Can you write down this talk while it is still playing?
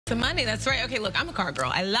some money. That's right. Okay, look, I'm a car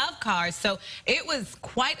girl. I love cars, so it was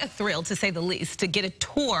quite a thrill, to say the least, to get a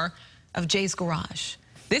tour of Jay's garage.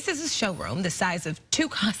 This is a showroom the size of 2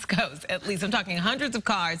 Costco's, at least. I'm talking hundreds of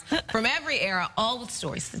cars from every era, all with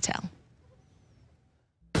stories to tell.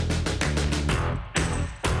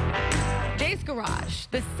 Jay's garage,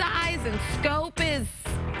 the size and scope is,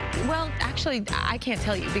 well, actually, I can't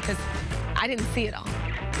tell you because I didn't see it all.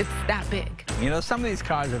 It's that big. You know, some of these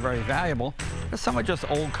cars are very valuable, but some are just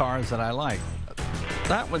old cars that I like.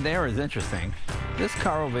 That one there is interesting. This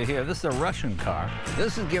car over here, this is a Russian car.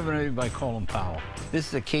 This is given to me by Colin Powell. This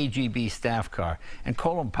is a KGB staff car, and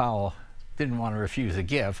Colin Powell didn't want to refuse a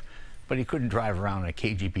gift, but he couldn't drive around in a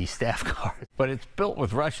KGB staff car. But it's built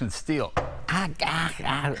with Russian steel. I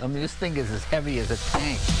mean, this thing is as heavy as a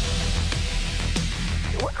tank.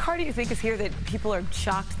 What car do you think is here that people are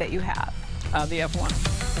shocked that you have? The F1.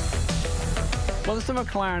 Well, this is a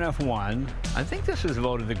McLaren F1. I think this was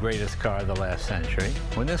voted the greatest car of the last century.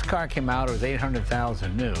 When this car came out, it was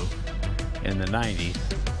 $800,000 new in the 90s.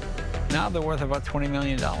 Now they're worth about $20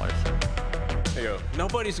 million. Yo,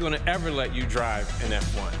 nobody's going to ever let you drive an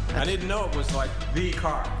F1. I didn't know it was like the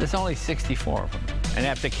car. There's only 64 of them. And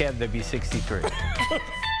after Kev, there'd be 63.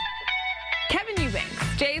 Kevin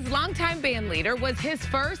Eubanks, Jay's longtime band leader, was his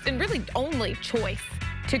first and really only choice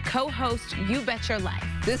to co-host You Bet Your Life.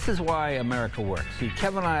 This is why America works. See,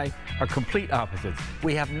 Kevin and I are complete opposites.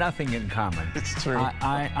 We have nothing in common. It's true.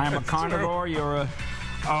 I'm a carnivore, true. You're a...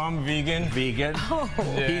 I'm vegan. Vegan. Oh.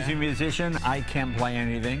 Yeah. He's a musician. I can't play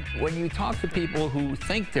anything. When you talk to people who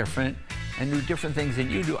think different and do different things than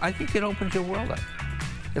you do, I think it opens your world up.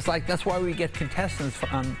 It's like, that's why we get contestants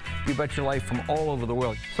on You Bet Your Life from all over the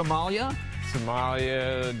world. Somalia,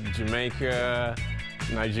 Jamaica,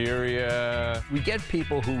 Nigeria. We get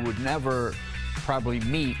people who would never probably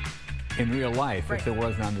meet in real life if it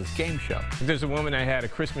wasn't on this game show. There's a woman that had a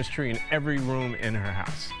Christmas tree in every room in her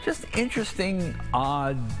house. Just interesting,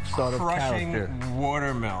 odd sort of character. Crushing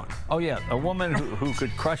watermelon. Oh yeah, a woman who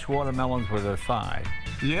could crush watermelons with her thigh.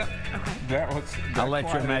 Yep. Okay. I'll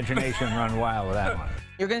let your imagination run wild with that one.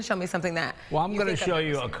 You're going to show me something that... Well, I'm going to show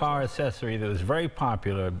you a car accessory that was very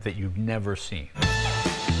popular that you've never seen.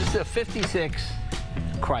 This is a 56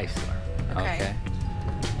 Chrysler. Okay.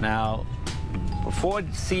 Now, before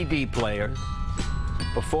CD players,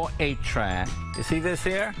 before 8-track, you see this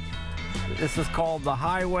here? This is called the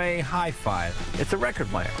Highway Hi-Fi. It's a record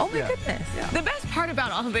player. Oh my goodness. Yeah. The best part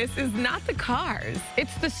about all this is not the cars,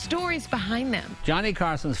 it's the stories behind them. Johnny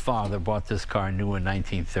Carson's father bought this car new in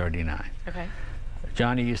 1939. Okay.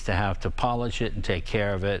 Johnny used to have to polish it and take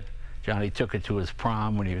care of it. Johnny took it to his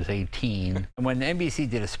prom when he was 18. And when NBC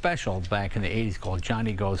did a special back in the 80s called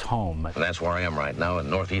Johnny Goes Home. And that's where I am right now in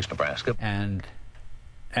northeast Nebraska. And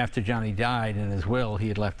after Johnny died, in his will, he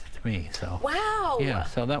had left it to me. So wow. Yeah,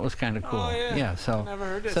 so that was kind of cool. Oh, yeah. So I never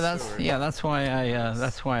heard that that's story. Yeah, that's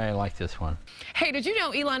why I like this one. Hey, did you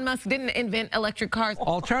know Elon Musk didn't invent electric cars?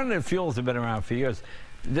 Alternative fuels have been around for years.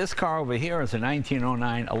 This car over here is a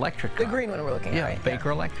 1909 electric car. The green one we're looking at, right?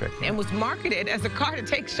 Baker Electric. And was marketed as a car to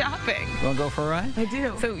take shopping. You want to go for a ride? I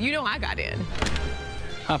do. So you know I got in.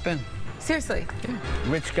 Hop in. Seriously. Yeah.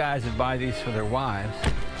 Rich guys would buy these for their wives.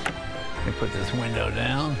 They put this window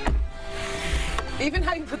down. Even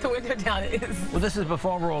how you put the window down is... Well, this is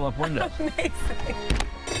before roll-up windows. amazing.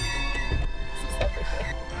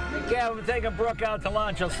 Yeah, we're taking Brooke out to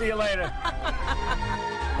lunch. I'll see you later.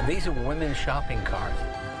 These are women's shopping cars.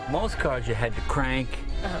 Most cars you had to crank,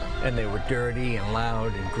 and they were dirty and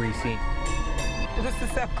loud and greasy. This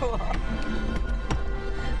is so cool.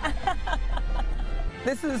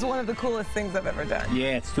 This is one of the coolest things I've ever done.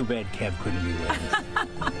 Yeah, it's too bad Kev couldn't be with us.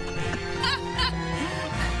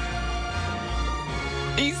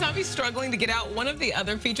 You saw me struggling to get out. One of the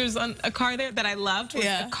other features on a car there that I loved was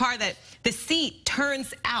a car that the seat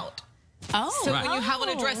turns out. Oh. So when you have on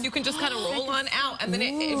a dress, you can just kind of roll on out, and then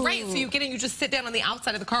so you get in, you just sit down on the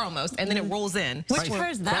outside of the car almost, and then it rolls in. Which car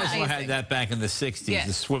is that? Chrysler had that back in the 60s,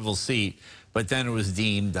 the swivel seat, but then it was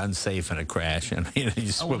deemed unsafe in a crash, and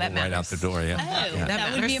you swivel right out the door. Yeah. Oh,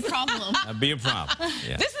 that would be a problem. That'd be a problem.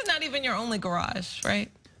 Yeah. This is not even your only garage,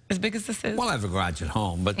 right? As big as this is? Well, I have a garage at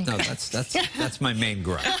home, but no, that's my main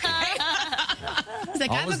garage.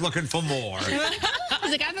 Like, always looking for more.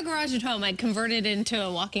 He's like, I have a garage at home. I converted it into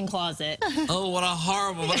a walk-in closet. Oh, what a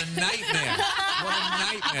nightmare. What a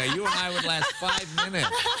nightmare. You and I would last 5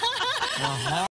 minutes.